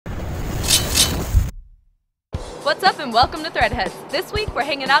What's up and welcome to Threadheads. This week we're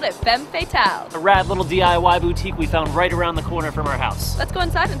hanging out at Femme Fatale, a rad little DIY boutique we found right around the corner from our house. Let's go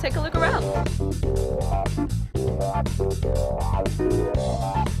inside and take a look around.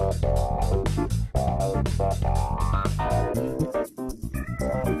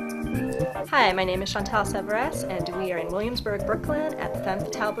 Hi, my name is Chantal Severus, and we are in Williamsburg, Brooklyn at the Femme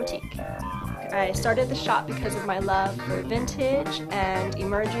Fatale Boutique. I started the shop because of my love for vintage and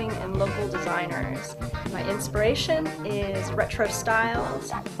emerging and local designers. My inspiration is retro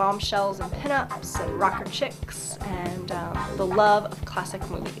styles, bombshells and pinups, and rocker chicks, and the love of classic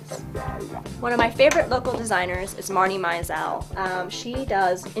movies. One of my favorite local designers is Marne Meisel. She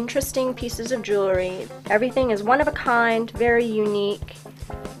does interesting pieces of jewelry. Everything is one of a kind, very unique,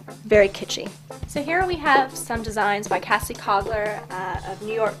 very kitschy. So here we have some designs by Cassie Cogler of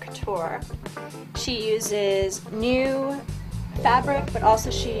York Couture. She uses new fabric, but also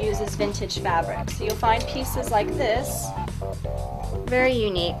she uses vintage fabric. So you'll find pieces like this, very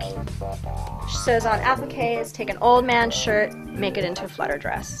unique. She sews on appliques, take an old man's shirt, make it into a flutter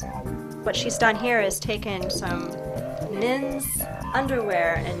dress. What she's done here is taken some men's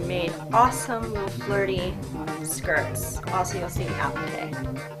underwear and made awesome little flirty skirts. Also you'll see the applique.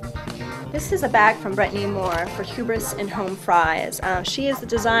 This is a bag from Brittany Moore for Hubris and Homefries. She is the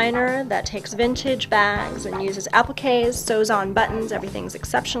designer that takes vintage bags and uses appliques, sews on buttons, everything's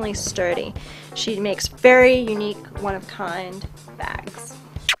exceptionally sturdy. She makes very unique, one-of-kind bags.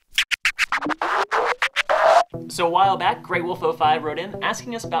 So a while back, Grey Wolf 05 wrote in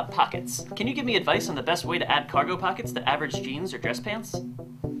asking us about pockets. Can you give me advice on the best way to add cargo pockets to average jeans or dress pants?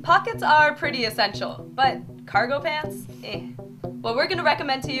 Pockets are pretty essential, but cargo pants? Eh. What we're going to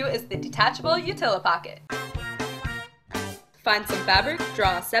recommend to you is the detachable Utila pocket. Find some fabric,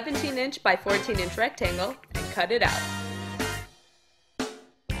 draw a 17-inch by 14-inch rectangle, and cut it out.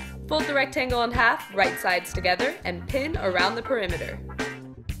 Fold the rectangle in half, right sides together, and pin around the perimeter.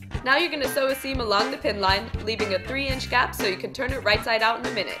 Now you're going to sew a seam along the pin line, leaving a 3-inch gap so you can turn it right side out in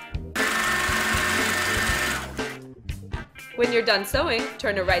a minute. When you're done sewing,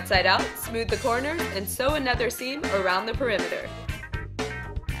 turn it right side out, smooth the corners, and sew another seam around the perimeter.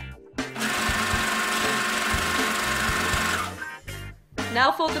 Now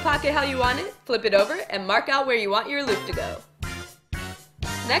fold the pocket how you want it, flip it over, and mark out where you want your loop to go.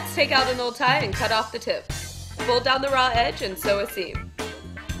 Next, take out an old tie and cut off the tip. Fold down the raw edge and sew a seam.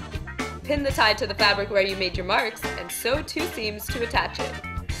 Pin the tie to the fabric where you made your marks, and sew 2 seams to attach it.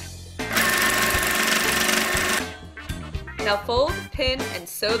 Now fold, pin, and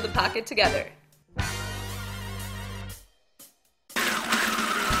sew the pocket together.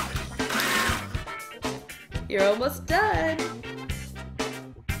 You're almost done!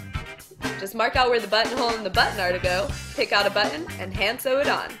 Just mark out where the buttonhole and the button are to go, pick out a button, and hand sew it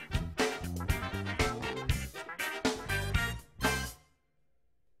on.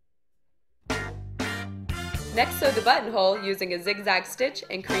 Next, sew the buttonhole using a zigzag stitch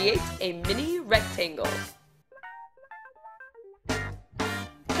and create a mini rectangle.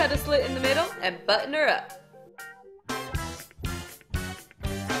 Cut a slit in the middle and button her up.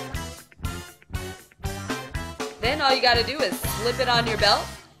 Then all you gotta do is slip it on your belt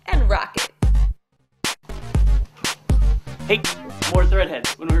and rock it. Hey, more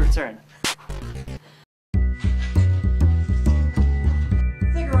Threadheads when we return.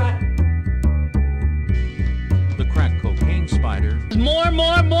 Cigarette. The crack cocaine spider. More!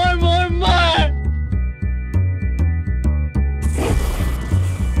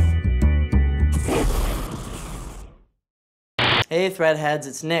 Hey Threadheads,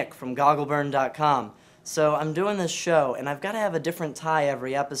 it's Nick from goggleburn.com. So I'm doing this show and I've got to have a different tie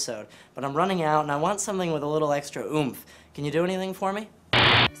every episode, but I'm running out and I want something with a little extra oomph. Can you do anything for me?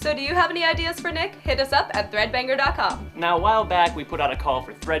 So do you have any ideas for Nick? Hit us up at threadbanger.com. Now, a while back, we put out a call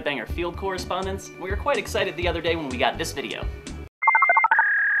for Threadbanger field correspondence. We were quite excited the other day when we got this video.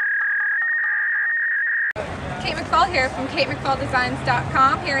 Kate McFaul here from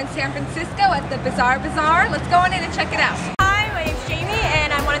KateMcFaulDesigns.com here in San Francisco at the Bazaar Bizarre. Let's go on in and check it out. Hi, my name's Jamie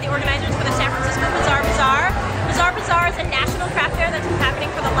and I'm one of the organizers for the San Francisco Bazaar Bizarre. Bazaar Bizarre is a national craft fair that's been happening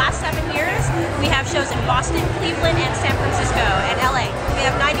for the last 7 years. We have shows in Boston, Cleveland, and San Francisco, and LA. We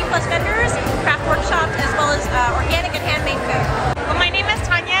have 90 plus vendors, craft workshops, as well as organic and handmade food. Well, my name is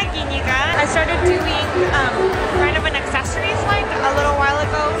Tanya Guiniga. I started doing kind of an accessories line a little while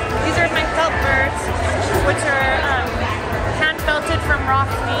ago. These are my felt birds, which are hand felted from raw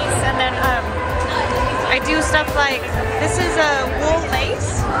fleece, and then I do stuff like, this is a wool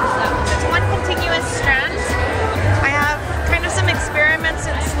lace. It's one continuous strand. I have kind of some experiments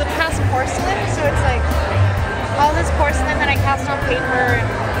in slip cast porcelain, so it's like all this porcelain that I cast on paper, and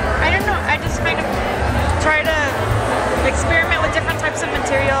I don't know, I just kind of try to experiment with different types of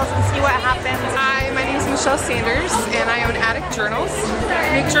materials and see what happens. Hi, my name is Michelle Sanders, and I own Attic Journals.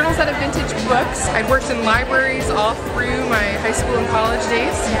 I make journals out of vintage books. I'd worked in libraries all through my high school and college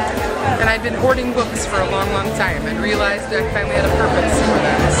days, and I'd been hoarding books for a long, long time, and realized I finally had a purpose for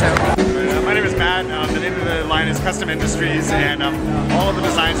them. So. My name is Matt. The name of the line is Custom Industries, and all of the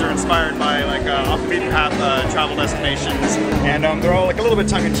designs are inspired by like off the beaten path travel destinations, and they're all like a little bit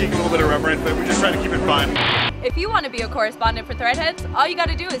tongue-in-cheek, a little bit irreverent, but we just try to keep it fun. If you want to be a correspondent for Threadheads, all you got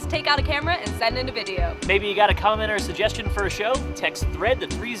to do is take out a camera and send in a video. Maybe you got a comment or a suggestion for a show? Text THREAD to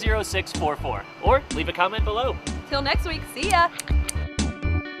 30644 or leave a comment below. Till next week, see ya!